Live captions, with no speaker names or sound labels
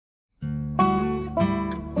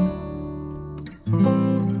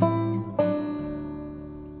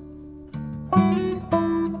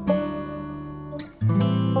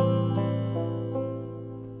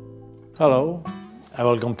Hello and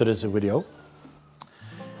welcome to this video.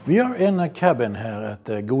 We are in a cabin here at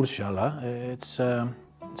Golsfjellet. It's sort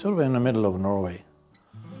of in the middle of Norway.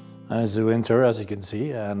 And it's winter, as you can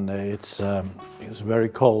see, and it's very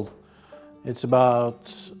cold. It's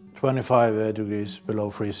about 25 degrees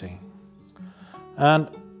below freezing. And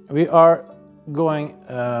we are going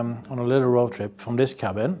on a little road trip from this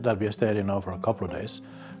cabin that we have stayed in now for a couple of days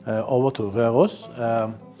over to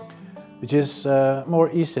Røros, which is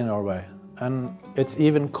more east in Norway, and it's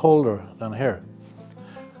even colder than here.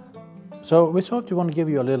 So we thought we want to give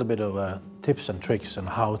you a little bit of tips and tricks on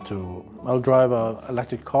how to drive an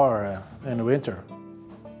electric car in the winter.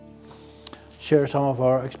 Share some of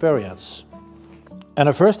our experience. And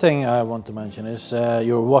the first thing I want to mention is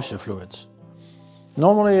your washer fluids.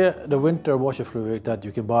 Normally the winter washer fluid that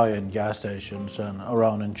you can buy in gas stations and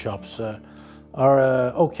around in shops are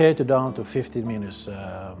okay to down to 15 minus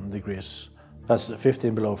degrees. That's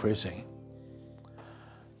 15 below freezing.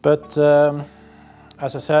 But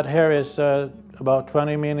as I said, here is about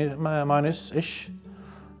 20 minus-ish,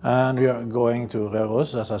 and we are going to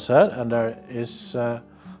Røros, as I said, and there is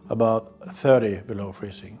about 30 below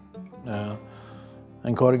freezing.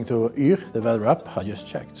 According to Yr, the weather app, I just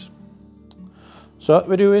checked. So what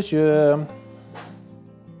we do is so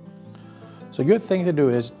a good thing to do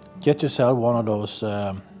is get yourself one of those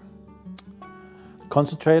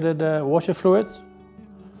concentrated washer fluids.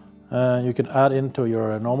 You can add into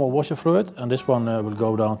your normal washer fluid, and this one will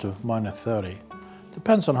go down to minus 30.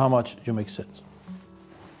 Depends on how much you mix it.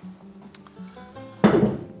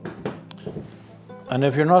 And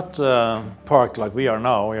if you're not parked like we are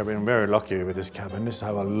now, we have been very lucky with this cabin. This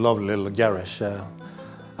have a lovely little garage,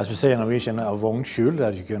 as we say in Norwegian, a vognskjul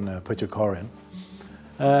that you can put your car in.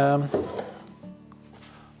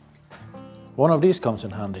 One of these comes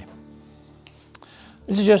in handy.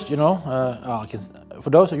 This is just, you know, for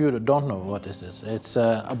those of you that don't know what this is, it's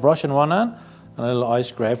a brush in one hand and a little ice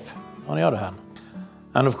scrape on the other hand.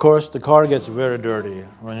 And of course the car gets very dirty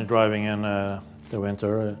when you're driving in the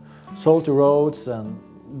winter. Salty roads and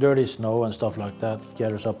dirty snow and stuff like that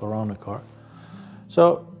gathers up around the car.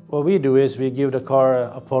 So what we do is we give the car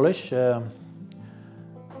a polish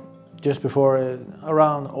just before,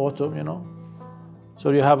 around autumn, you know. So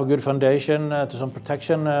you have a good foundation to some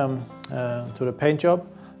protection to the paint job,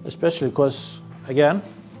 especially because, again,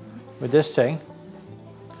 with this thing,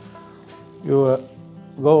 you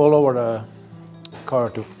go all over the car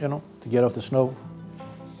to, you know, to get off the snow.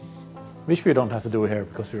 Which we don't have to do here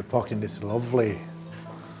because we're parked in this lovely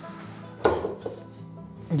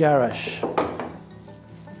garage.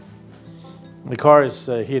 The car is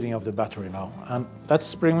heating up the battery now, and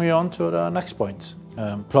that's bringing me on to the next point.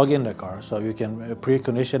 Plug in the car, so you can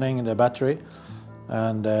pre-conditioning the battery,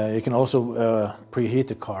 and you can also preheat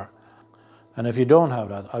the car. And if you don't have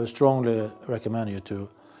that, I would strongly recommend you to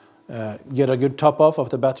get a good top off of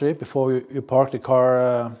the battery before you park the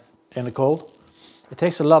car in the cold. It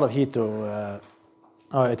takes a lot of heat to,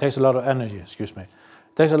 it takes a lot of energy, excuse me.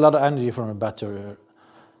 It takes a lot of energy from the battery.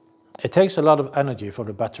 It takes a lot of energy from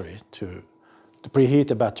the battery to preheat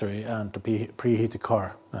the battery and to preheat the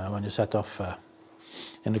car when you set off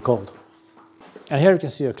in the cold. And here you can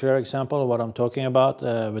see a clear example of what I'm talking about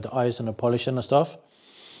with the ice and the polish and the stuff.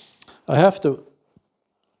 I have to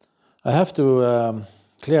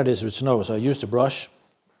clear this with snow, so I use the brush,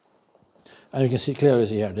 and you can see clearly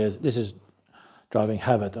here. This is driving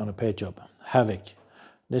havoc on the paint job.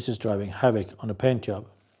 This is driving havoc on the paint job.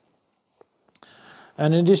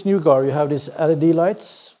 And in this new car, you have these LED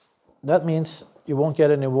lights. That means you won't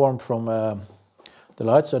get any warmth from the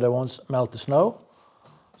lights, so they won't melt the snow.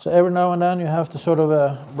 So every now and then you have to sort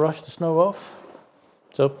of brush the snow off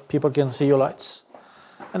so people can see your lights.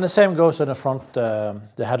 And the same goes in the front, the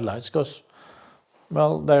headlights, because,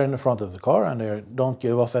 well, they're in the front of the car and they don't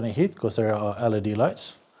give off any heat because there are LED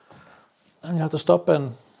lights. And you have to stop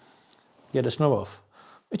and get the snow off,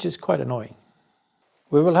 which is quite annoying.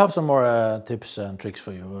 We will have some more tips and tricks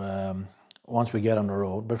for you once we get on the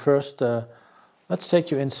road. But first, let's take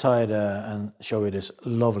you inside and show you this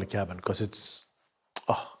lovely cabin, because it's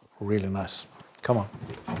really nice. Come on.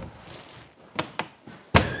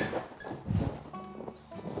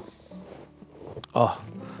 Oh,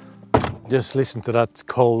 just listen to that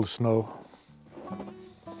cold snow.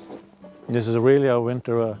 This is really a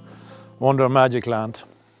winter wonder magic land.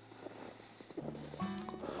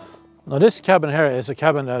 Now this cabin here is a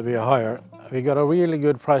cabin that we hire. We got a really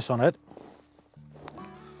good price on it.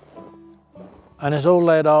 And it's all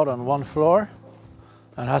laid out on one floor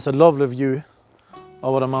and has a lovely view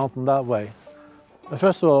over the mountain that way. But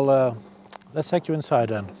first of all, let's take you inside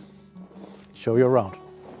and show you around.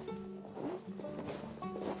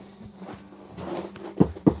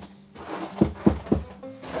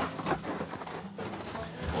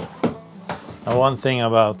 One thing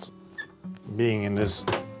about being in this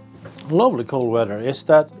lovely cold weather is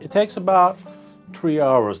that it takes about 3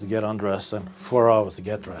 hours to get undressed and 4 hours to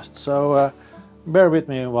get dressed. So bear with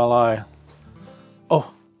me while I...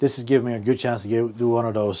 Oh, this is giving me a good chance to do one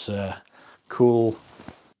of those cool...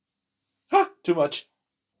 Too much!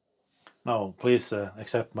 No, please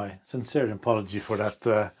accept my sincere apology for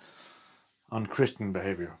that unchristian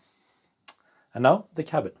behavior. And now, the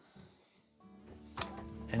cabin.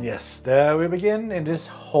 And yes, there we begin in this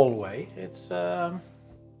hallway. It's I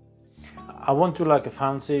want to like a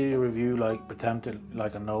fancy review, like pretend to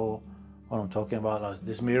like I know what I'm talking about. Like,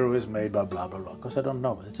 this mirror is made by blah blah blah, because I don't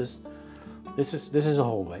know. It's just this is a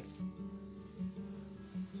hallway.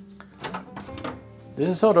 This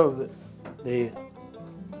is sort of the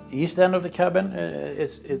east end of the cabin.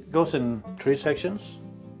 It goes in 3 sections.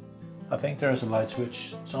 I think there is a light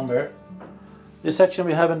switch somewhere. This section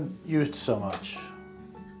we haven't used so much.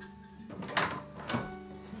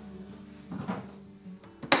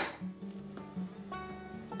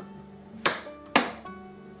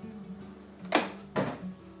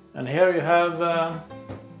 And here you have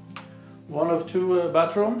one of 2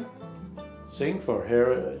 bathroom, sink for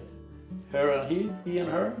her and he and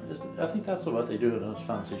her. I think that's what they do in those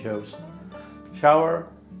fancy shows. Shower,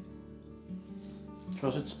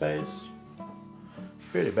 closet space,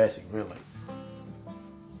 pretty basic really.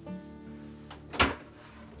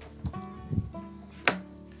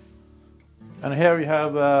 And here you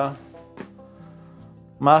have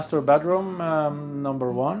master bedroom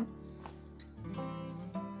number 1.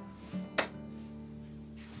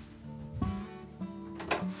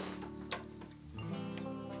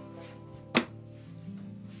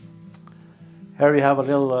 Here we have a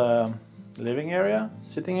little living area,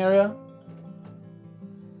 sitting area.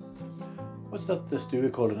 What's that the studio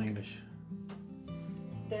called in English?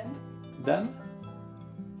 Den. Den?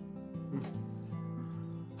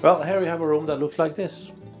 Well, here we have a room that looks like this.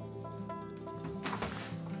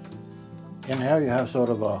 In here you have sort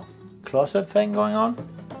of a closet thing going on.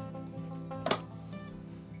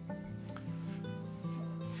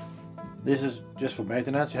 This is just for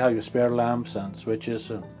maintenance. You have your spare lamps and switches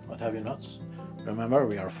and what have you not. Remember,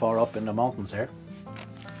 we are far up in the mountains here.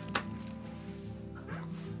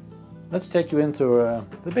 Let's take you into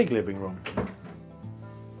the big living room.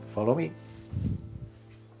 Follow me.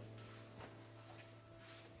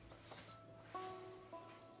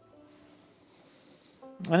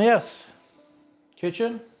 And yes,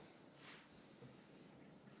 kitchen.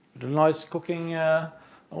 With a nice cooking, I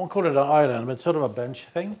won't call it an island, but sort of a bench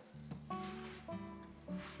thing.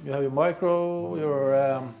 You have your micro,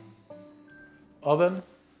 your oven.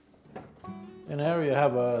 In here you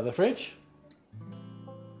have the fridge,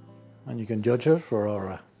 and you can judge her for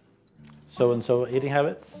our so-and-so eating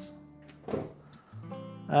habits.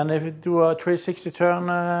 And if you do a 360 turn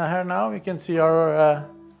here now, you can see our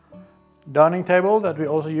dining table that we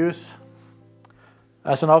also use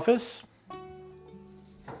as an office.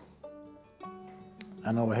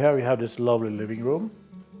 And over here we have this lovely living room.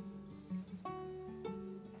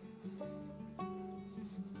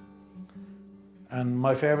 And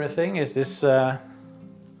my favorite thing is this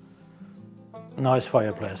nice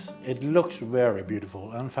fireplace. It looks very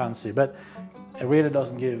beautiful and fancy, but it really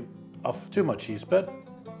doesn't give off too much heat, but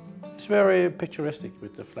it's very picturesque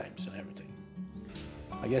with the flames and everything.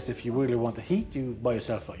 I guess if you really want the heat, you buy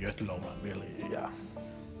yourself a Götterlåda, really, yeah.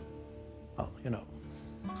 Oh, you know.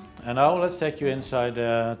 And now let's take you inside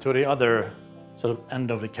to the other sort of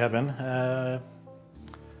end of the cabin.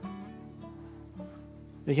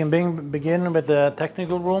 We can begin with the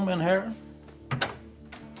technical room in here.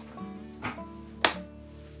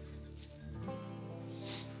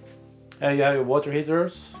 You have your water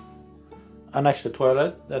heaters, an extra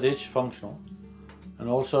toilet that is functional, and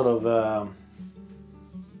all sort of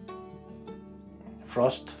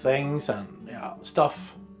frost things and yeah,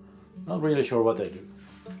 stuff. Not really sure what they do.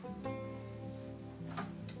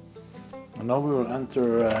 And now we will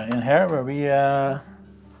enter in here where we are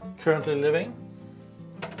currently living.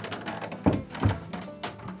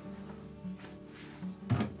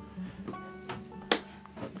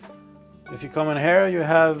 If you come in here, you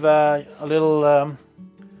have a little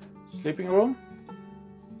sleeping room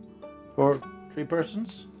for 3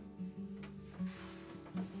 persons.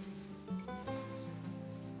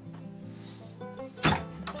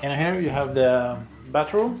 In here you have the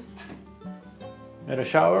bathroom with a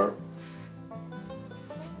shower,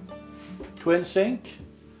 twin sink,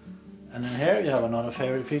 and in here you have another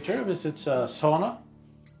favorite feature, which is a sauna,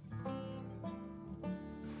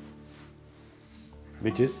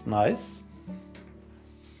 which is nice.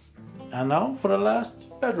 And now for the last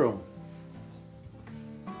bedroom.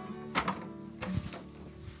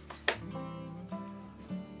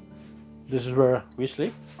 this is where we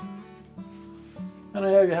sleep. And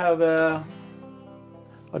here you have a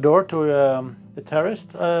door to the terrace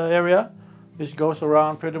area, which goes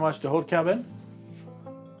around pretty much the whole cabin.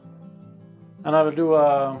 And I will do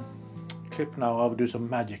a clip now. I will do some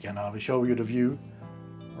magic and I will show you the view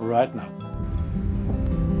right now.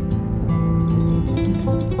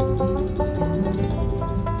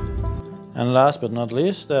 And last but not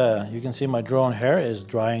least, you can see my drone hair is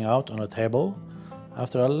drying out on a table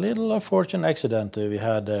after a little unfortunate accident we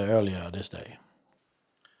had earlier this day.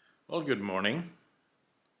 Well, good morning.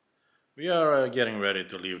 We are getting ready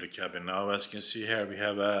to leave the cabin now. As you can see here, we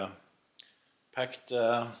have packed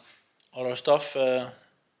all our stuff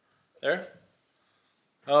there.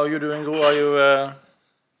 How are you doing, Gro? Are you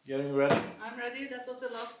getting ready? I'm ready. That was the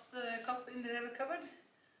last cup in the cupboard.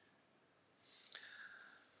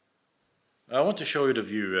 I want to show you the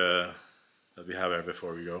view that we have here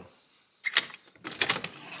before we go.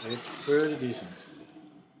 It's pretty decent.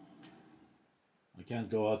 I can't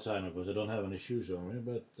go outside now because I don't have any shoes on me,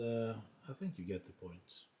 but I think you get the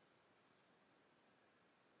point.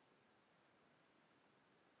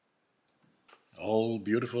 All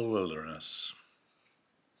beautiful wilderness.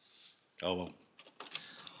 Oh well.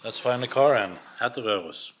 Let's find the car and head to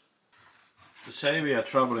Røros. To say we are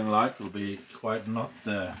traveling light will be quite not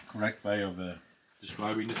the correct way of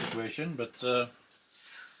describing the situation, but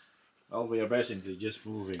well, we are basically just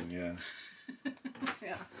moving. Yeah.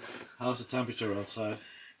 How's the temperature outside?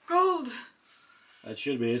 Cold! It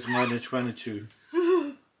should be, it's minus 22.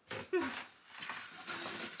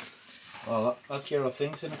 Well, let's get our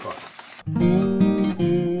things in the car.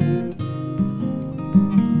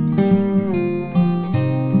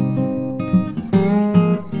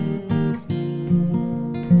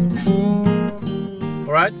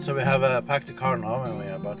 Alright, so we have packed the car now and we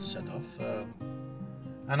are about to set off.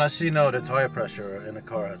 And I see now the tire pressure in the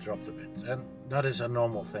car has dropped a bit. And that is a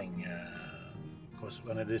normal thing. Because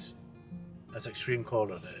when it is as extreme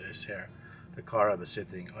cold as it is here, the car has been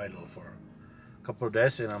sitting idle for a couple of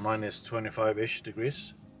days in a minus 25-ish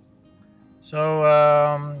degrees. So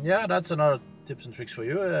yeah, that's another tips and tricks for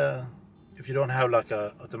you. If you don't have like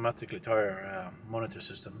a automatically tire monitor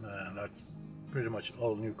system like pretty much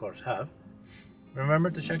all new cars have, remember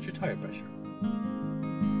to check your tire pressure.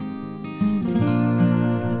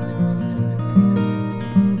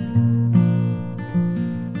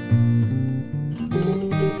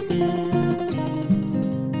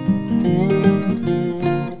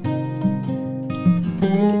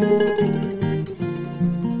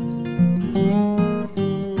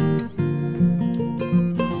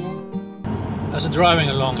 As I'm driving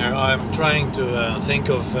along here, I'm trying to think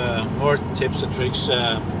of more tips and tricks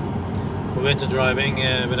for winter driving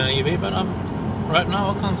with an EV, but right now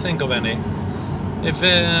I can't think of any. If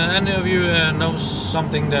any of you knows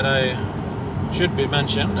something that I should be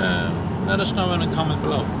mentioned, let us know in the comment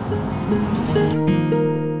below.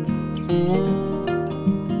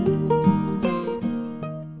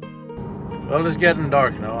 Well, it's getting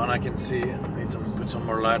dark now and I can see, I need to put some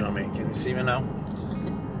more light on me. Can you see me now?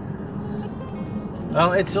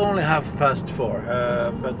 Well, it's only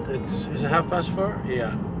 4:30, but is it 4:30?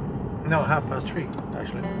 Yeah. No, 3:30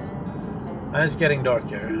 actually. And it's getting dark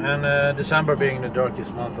here. And December being the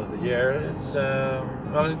darkest month of the year, it's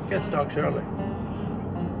well, it gets dark early.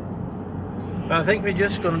 But I think we're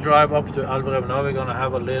just gonna drive up to Elverum now. We're gonna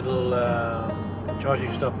have a little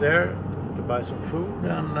charging stop there to buy some food,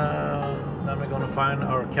 and then we're gonna find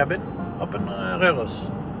our cabin up in Røros.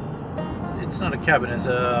 It's not a cabin, it's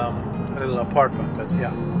a little apartment, but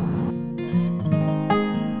yeah.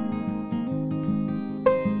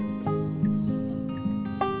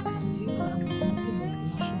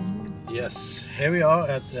 Yes, here we are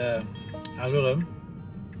at Elverum,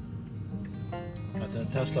 at the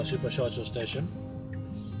Tesla supercharger station.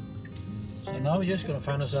 So now we're just gonna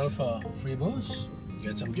find ourselves a free booze,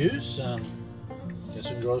 get some juice and get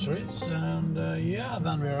some groceries, and yeah,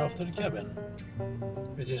 then we're off to the cabin.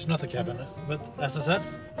 Which is not a cabin, but as I said,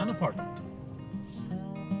 an apartment.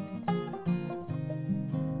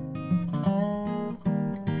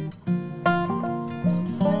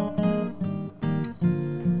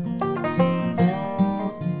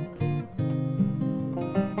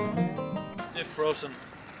 Stiff frozen.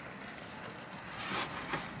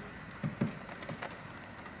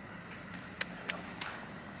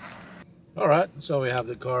 Alright, so we have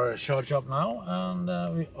the car charged up now, and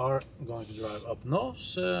we are going to drive up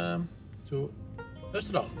north to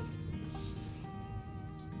Østerdal.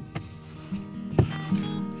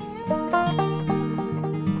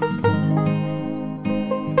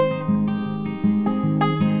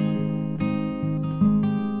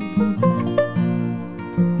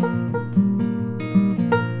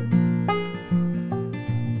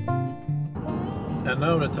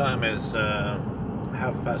 time is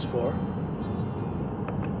 4:30,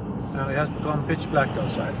 and it has become pitch black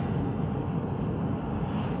outside.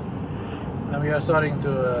 And we are starting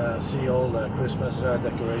to see all the Christmas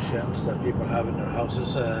decorations that people have in their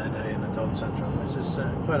houses in the town center, which is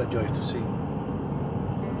quite a joy to see.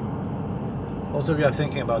 Also, we are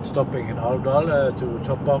thinking about stopping in Alvdal to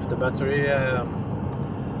top off the battery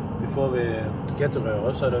before we get to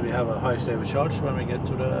Røros, so that we have a high stable charge when we get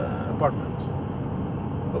to the apartment.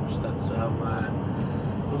 Oops, that's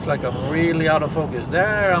looks like I'm really out of focus.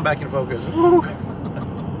 There, I'm back in focus.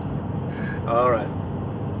 All right.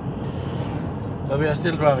 So we are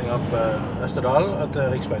still driving up Østerdal at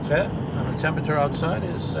Riksvei 3, and the temperature outside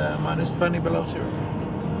is minus 20 below zero.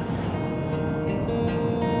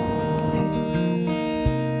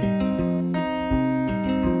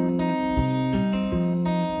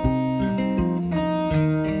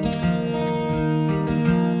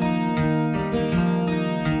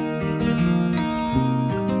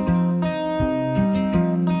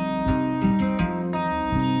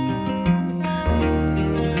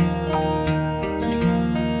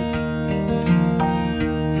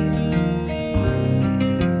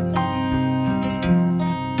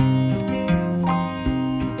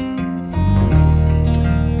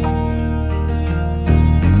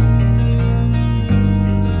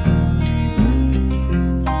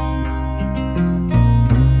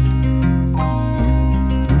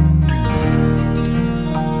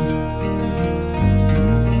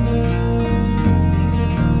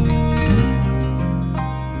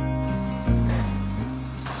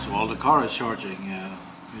 Car is charging.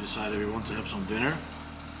 We decided we want to have some dinner.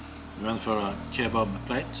 We went for a kebab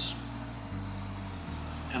plate.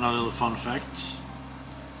 And a little fun fact: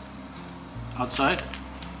 outside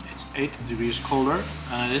it's 8 degrees colder,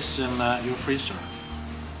 and it is in your freezer.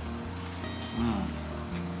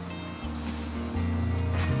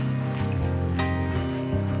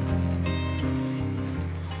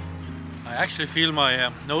 I actually feel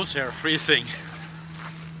my nose hair freezing.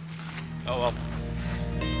 Oh well.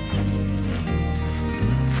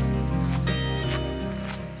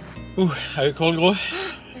 Are you cold, Gro?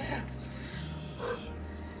 Yeah.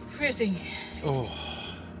 Freezing. Oh.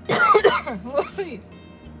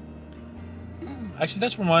 Actually,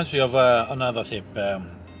 that reminds me of another tip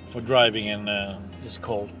for driving in this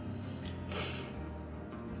cold.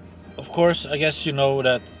 Of course, I guess you know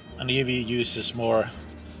that an EV uses more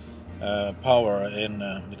power in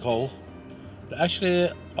the cold. But actually,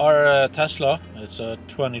 our Tesla, it's a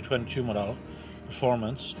 2022 model,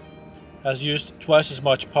 Performance, has used twice as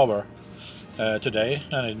much power today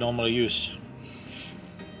than it normally uses.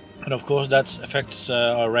 And of course that affects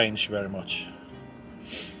our range very much.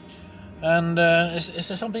 And is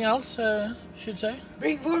there something else I should say?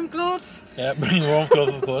 Bring warm clothes. Yeah, bring warm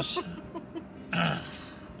clothes, of course.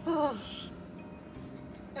 Oh.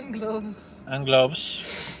 And gloves. And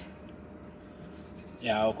gloves.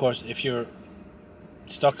 Yeah, of course, if you're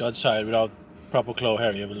stuck outside without proper clothes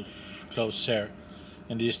hair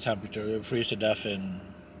in this temperature, you'll freeze to death in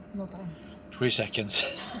no time. 3 seconds.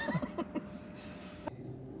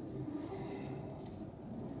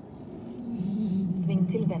 Sving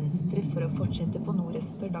til venstre for å fortsette på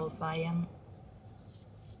Nord-Østerdalsveien.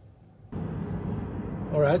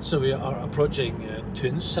 Alright, so we are approaching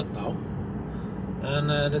Tynset now. And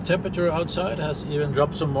the temperature outside has even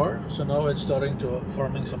dropped some more, so now it's starting to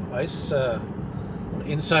forming some ice on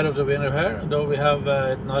the inside of the window here, though we have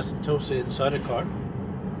it nice and toasty inside the car.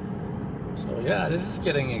 So yeah, this is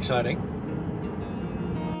getting exciting.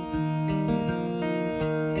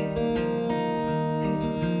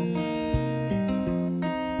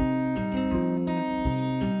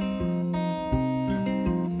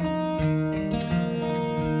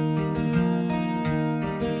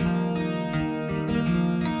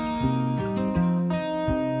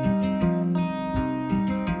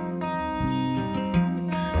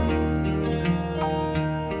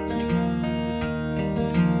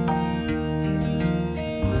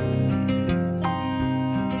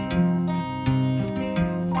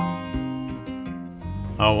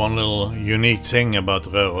 One little unique thing about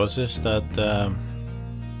Røros is that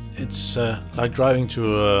it's like driving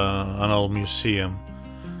to an old museum.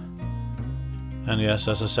 And yes,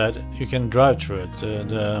 as I said, you can drive through it.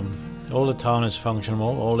 All the town is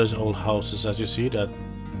functional, all these old houses as you see, that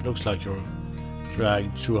looks like you're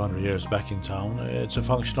dragged 200 years back in town. It's a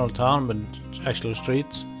functional town, but actual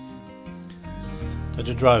streets that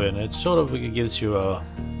you drive in. It sort of gives you a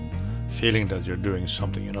feeling that you're doing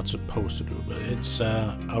something you're not supposed to do, but it's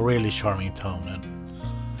a really charming town, and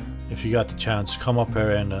if you got the chance, come up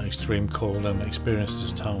here in the extreme cold and experience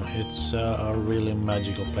this town. It's a really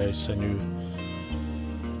magical place, and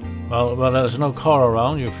Well, when there's no car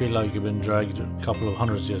around, you feel like you've been dragged a couple of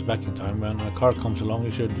hundred years back in time. When a car comes along,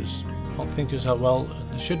 you should just think to yourself, well,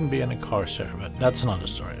 there shouldn't be any cars here, but that's another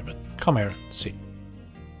story. But come here and see.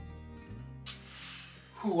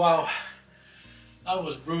 Wow, that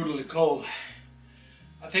was brutally cold.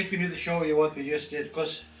 I think we need to show you what we just did,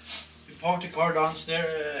 because we parked the car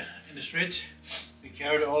downstairs in the street. We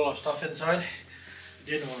carried all our stuff inside.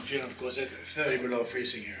 We didn't want to film, because it's 30 below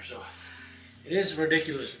freezing here, so it is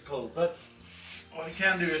ridiculously cold. But what I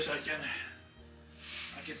can do is I can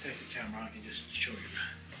take the camera. I can just show you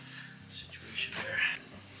the situation there.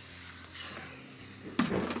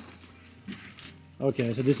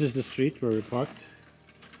 Okay, so this is the street where we parked.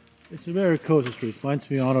 It's a very cozy street. Reminds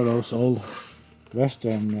me of one of those old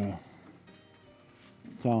western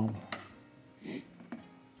town.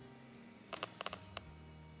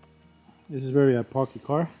 This is where I parked the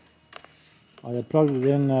car. I had plugged it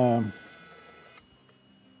in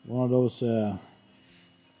one of those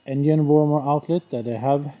engine warmer outlet that they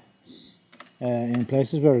have in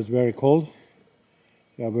places where it's very cold.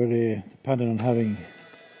 You are very dependent on having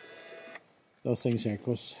those things here,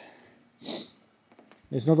 because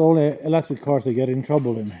it's not only electric cars that get in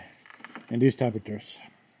trouble in these temperatures.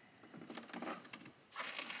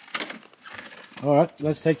 Alright,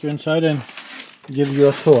 let's take you inside and give you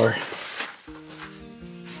a tour.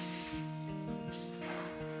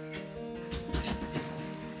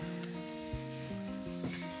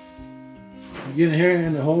 Begin here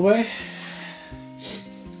in the hallway.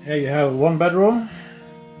 Here you have one bedroom.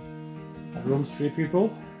 That room's 3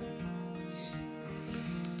 people.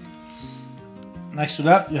 Next to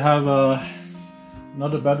that you have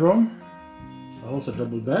another bedroom, also a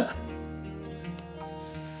double bed.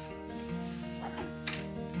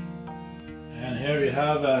 And here you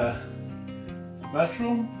have a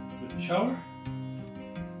bathroom with a shower.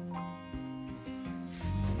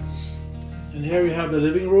 And here you have the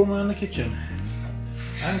living room and the kitchen.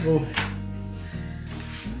 And go.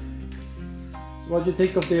 So what do you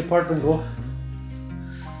think of the apartment, Go?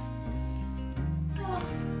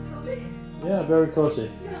 Cozy? Yeah, very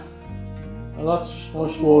cozy. Yeah. A lot more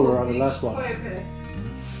smaller than the last one. Fireplace.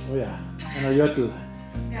 Oh yeah, and a yacht.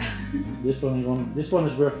 Yeah. This one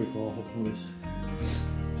is working for hot movies.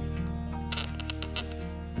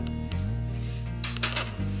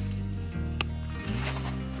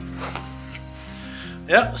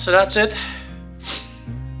 Yeah, so that's it.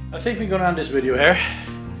 I think we're gonna end this video here.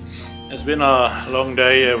 It's been a long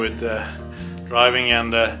day with driving,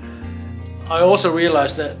 and I also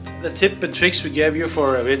realized that the tip and tricks we gave you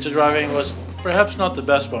for winter driving was perhaps not the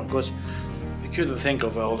best one, because we couldn't think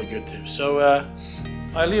of all the good tips. So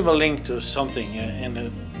I'll leave a link to something in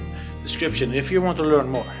the description if you want to learn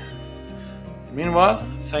more. Meanwhile,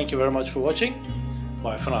 thank you very much for watching.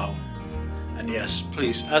 Bye for now. And yes,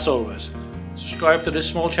 please, as always, subscribe to this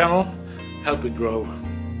small channel, help it grow.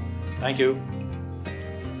 Thank you.